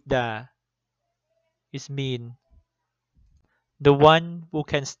of the Buddha is mean the one who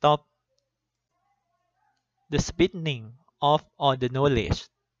can stop the spinning of all the knowledge.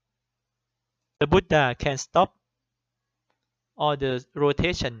 The Buddha can stop all the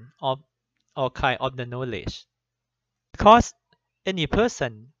rotation of all kind of the knowledge. Because any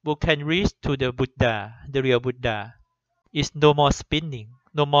person who can reach to the Buddha, the real Buddha, is no more spinning,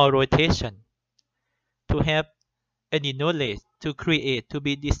 no more rotation. To have any knowledge, to create, to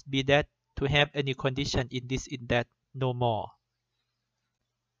be this, be that, to have any condition in this, in that, no more.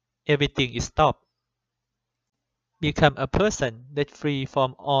 Everything is stopped. Become a person that free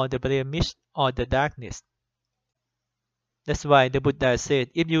from all the blemish or the darkness. That's why the Buddha said,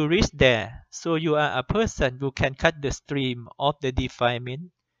 if you reach there, so you are a person who can cut the stream of the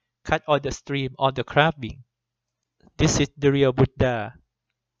defilement, cut all the stream of the craving. This is the real Buddha.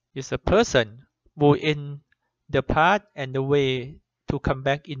 Is a person who in the path and the way to come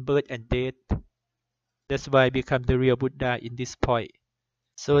back in birth and death. That's why I become the real Buddha in this point.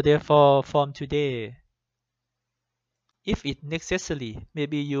 So therefore, from today, if it necessary,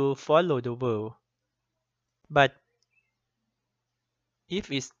 maybe you follow the world. But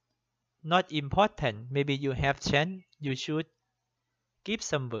if it's not important, maybe you have chance, you should give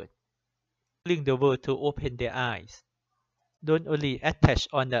some word, telling the world to open their eyes. Don't only attach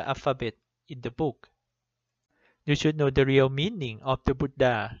on the alphabet in the book. You should know the real meaning of the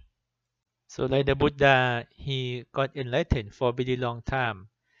Buddha. So like the Buddha, he got enlightened for a very long time.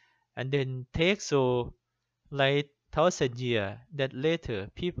 And then take so like 1,000 years that later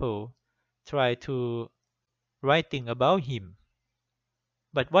people try to writing about him.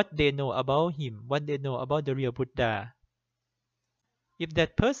 But what they know about him, what they know about the real Buddha, if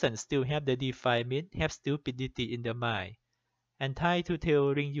that person still have the defilement, have stupidity in the mind, and try to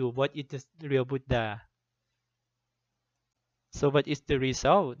telling you what is the real Buddha, so what is the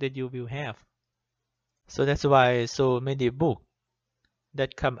result that you will have? So that's why so many books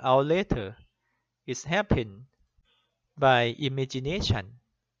that come out later is happened by imagination,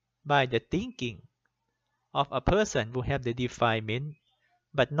 by the thinking of a person who have the defilement,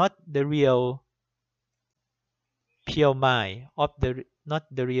 but not the real pure mind of the not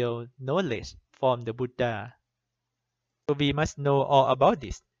the real knowledge from the Buddha. So we must know all about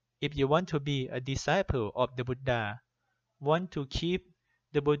this. If you want to be a disciple of the Buddha, want to keep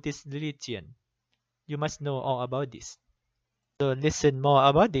the Buddhist religion, you must know all about this. So listen more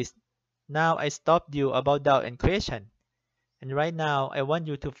about this. Now I stopped you about doubt and question. And right now I want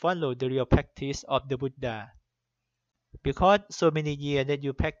you to follow the real practice of the Buddha. Because so many years that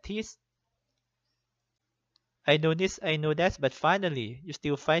you practice, I know this, I know that, but finally you're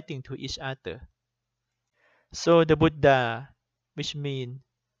still fighting to each other. So the Buddha, which means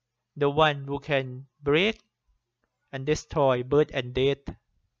the one who can break and destroy birth and death,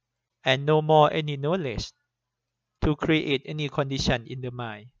 and no more any knowledge to create any condition in the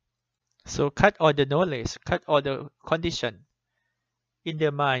mind. So cut all the knowledge, cut all the condition in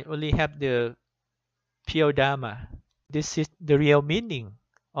the mind, only have the pure Dharma. This is the real meaning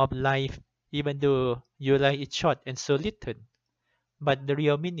of life, even though your life is short and so little. But the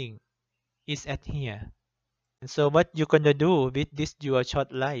real meaning is at here. And so what you gonna do with this your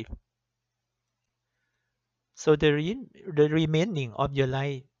short life? So the remaining of your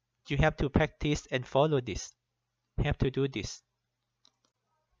life, you have to practice and follow this. Have to do this.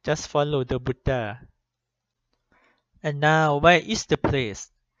 Just follow the Buddha. And now, where is the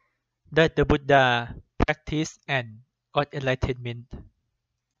place that the Buddha practiced and got enlightenment?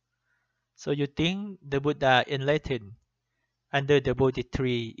 So you think the Buddha enlightened under the Bodhi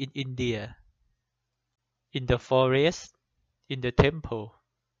tree in India, in the forest, in the temple?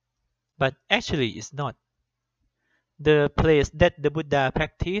 But actually it's not. the place that the Buddha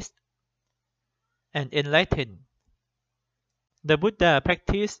practiced and enlightened. The Buddha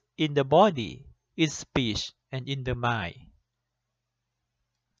practiced in the body, in speech, and in the mind,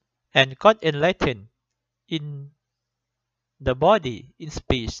 and got enlightened in the body, in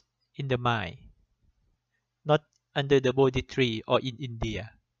speech, in the mind, not under the Bodhi tree or in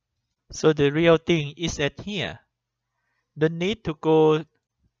India. So the real thing is at here. Don't need to go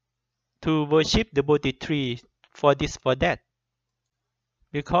to worship the Bodhi tree for this, for that,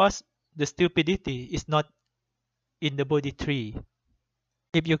 because the stupidity is not in the Bodhi tree.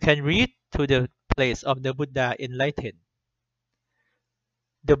 If you can reach to the place of the Buddha enlightened,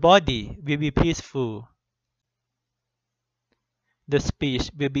 the body will be peaceful, the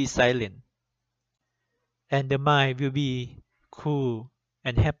speech will be silent, and the mind will be cool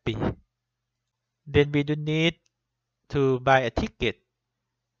and happy. Then we don't need to buy a ticket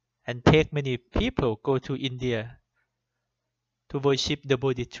and take many people go to India to worship the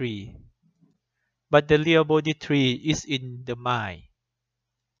Bodhi tree. But the real Bodhi tree is in the mind.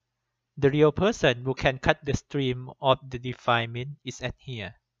 The real person who can cut the stream of the defilement is at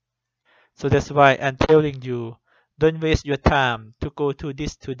here. So that's why I'm telling you, don't waste your time to go to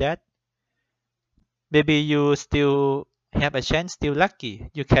this, to that. Maybe you still have a chance, still lucky,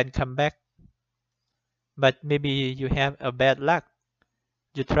 you can come back. But maybe you have a bad luck.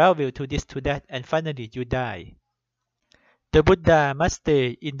 You travel to this, to that, and finally you die. The Buddha must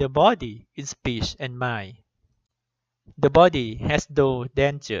stay in the body, in speech and mind. The body has no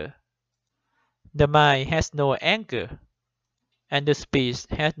danger. The mind has no anger. And the speech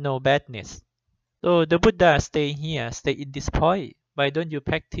has no badness. So the Buddha stay here, stay in this point. Why don't you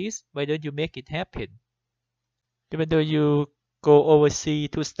practice? Why don't you make it happen? Even though you go overseas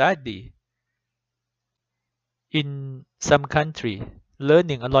to study in some country,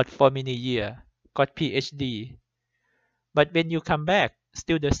 learning a lot for many years, got PhD. But when you come back,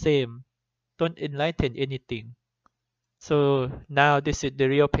 still the same, don't enlighten anything. So now this is the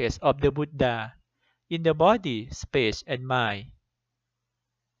real place of the Buddha in the body, space, and mind.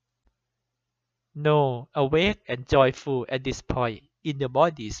 No, awake and joyful at this point in the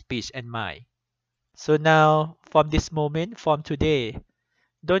body, speech, and mind. So now, from this moment, from today,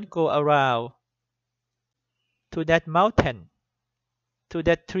 don't go around to that mountain, to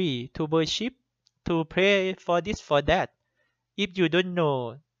that tree, to worship, to pray for this, for that. If you don't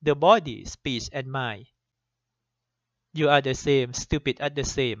know the body, speech, and mind, you are the same, stupid are the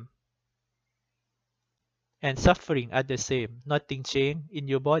same, and suffering are the same. Nothing changed in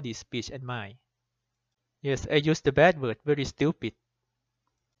your body, speech, and mind. Yes, I used the bad word, very stupid.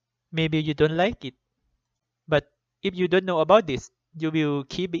 Maybe you don't like it, but if you don't know about this, you will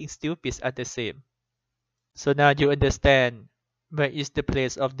keep being stupid at the same. So now you understand where is the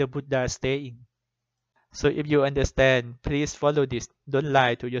place of the Buddha staying. So if you understand, please follow this. Don't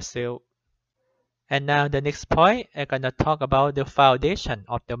lie to yourself. And now the next point, I'm gonna talk about the foundation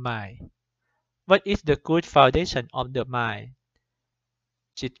of the mind. What is the good foundation of the mind?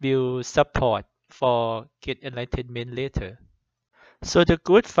 It will support for get enlightenment later. So the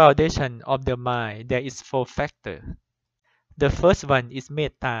good foundation of the mind, there is 4 factors. The first one is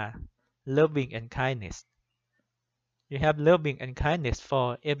metta, loving and kindness. You have loving and kindness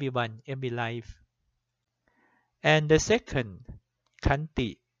for everyone, every life. And the second,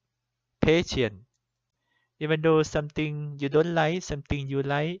 khanti, patience. Even though something you don't like, something you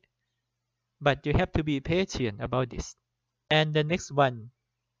like, but you have to be patient about this. And the next one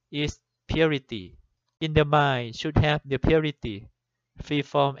is purity. In the mind should have the purity, free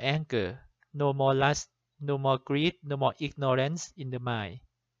from anger, no more lust, no more greed, no more ignorance in the mind.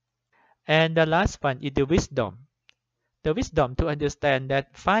 And the last one is the wisdom. The wisdom to understand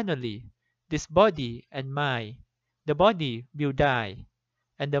that finally this body and mind, the body will die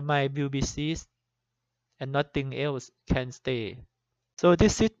and the mind will be ceased and nothing else can stay. So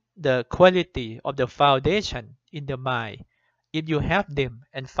this is the quality of the foundation in the mind. If you have them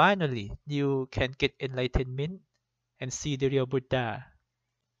and finally you can get enlightenment and see the real Buddha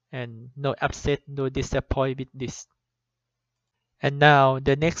and no upset, no disappointment with this. And now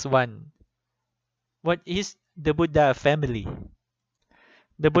the next one. What is the Buddha family?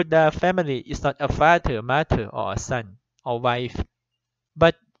 The Buddha family is not a father, mother, or a son or wife,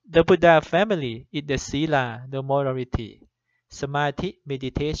 but the Buddha family is the sila, the morality, samadhi,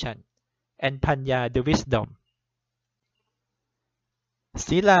 meditation, and panya, the wisdom.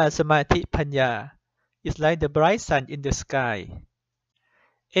 Sila, samadhi, panya is like the bright sun in the sky.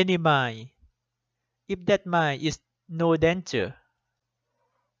 Any mind, if that mind is no danger,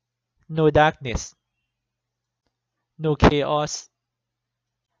 no darkness, no chaos,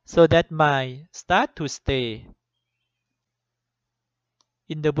 so that mind start to stay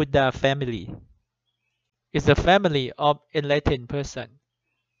in the Buddha family. It's a family of enlightened person.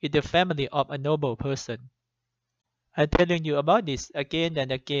 It's the family of a noble person. I'm telling you about this again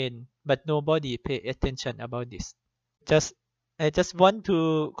and again, but nobody pay attention about this. Just I just want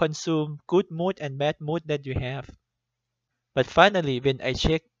to consume good mood and bad mood that you have. But finally, when I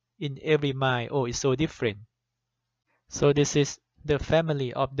check in every mind, oh, it's so different. So this is the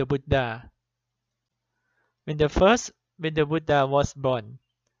family of the Buddha. When the Buddha was born,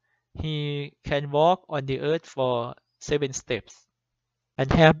 he can walk on the earth for 7 steps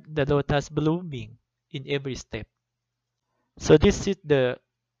and have the lotus blooming in every step. So this is the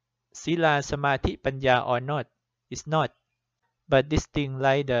Sila Samadhi Panya or not? It's not. But this thing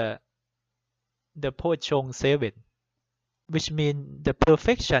like the Pochong 7, which means the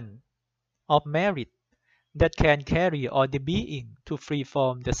perfection of merit that can carry all the being to free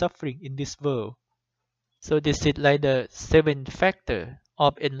from the suffering in this world. So this is like the 7 factor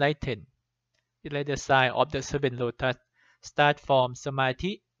of enlightenment. It's like the sign of the 7 lotus. Start from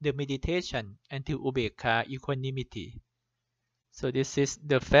samadhi, the meditation, until ubekha, equanimity. So this is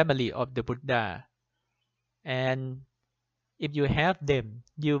the family of the Buddha. And if you have them,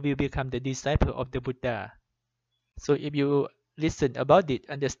 you will become the disciple of the Buddha. So if you listen about it,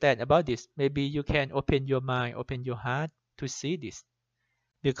 understand about this, maybe you can open your mind, open your heart to see this.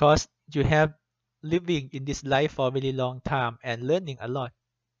 Because you have living in this life for a very long time and learning a lot.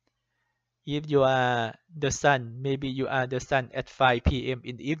 If you are the sun, maybe you are the sun at 5 p.m.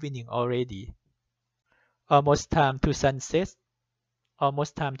 in the evening already. Almost time to sunset,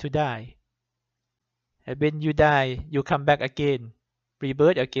 almost time to die. And when you die, you come back again,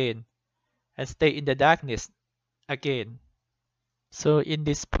 rebirth again, and stay in the darkness again. So in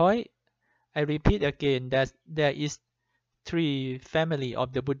this point, I repeat again that there is 3 family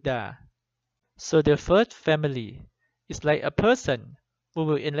of the Buddha. So the first family is like a person who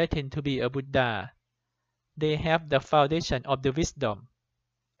will enlighten to be a Buddha. They have the foundation of the wisdom.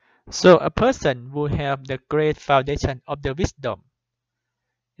 So a person who have the great foundation of the wisdom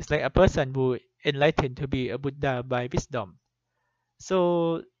is like a person who enlightened to be a Buddha by wisdom.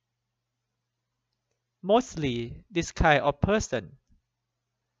 So mostly this kind of person,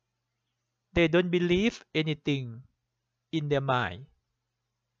 they don't believe anything in their mind,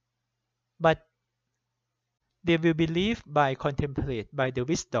 but they will believe by contemplate by the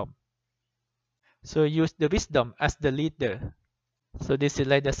wisdom. So use the wisdom as the leader. So this is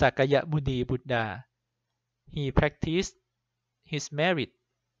like the Sakaya Muni Buddha. He practiced his merit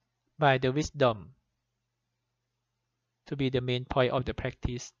by the wisdom to be the main point of the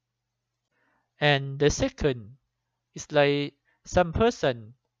practice. And the second is like some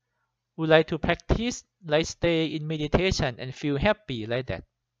person who like to practice, like stay in meditation and feel happy like that.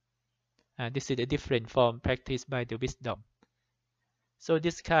 This is a different from practice by the wisdom. So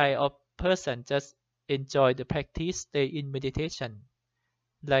this kind of person just enjoy the practice, stay in meditation,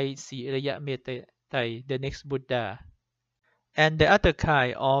 like Siraya Metai, the next Buddha. And the other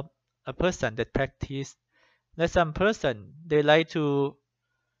kind of a person that practice, like some person, they like to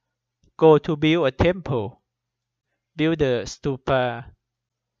go to build a temple, build a stupa,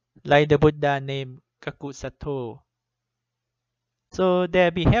 like the Buddha named Kakusato. So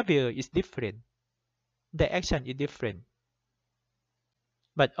their behavior is different, their action is different.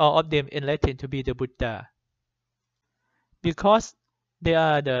 But all of them enlightened to be the Buddha. Because they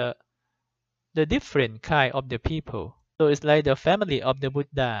are the different kind of the people. So it's like the family of the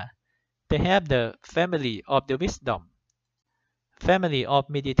Buddha. They have the family of the wisdom, family of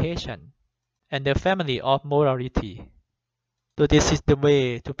meditation, and the family of morality. So this is the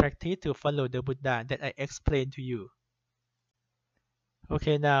way to practice to follow the Buddha that I explained to you.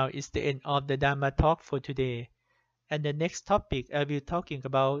 Okay, now it's the end of the Dharma talk for today. And the next topic I will talking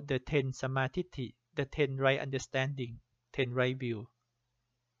about the 10 Samadhi, the 10 right understanding, 10 right view.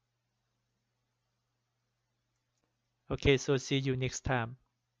 Okay, so see you next time.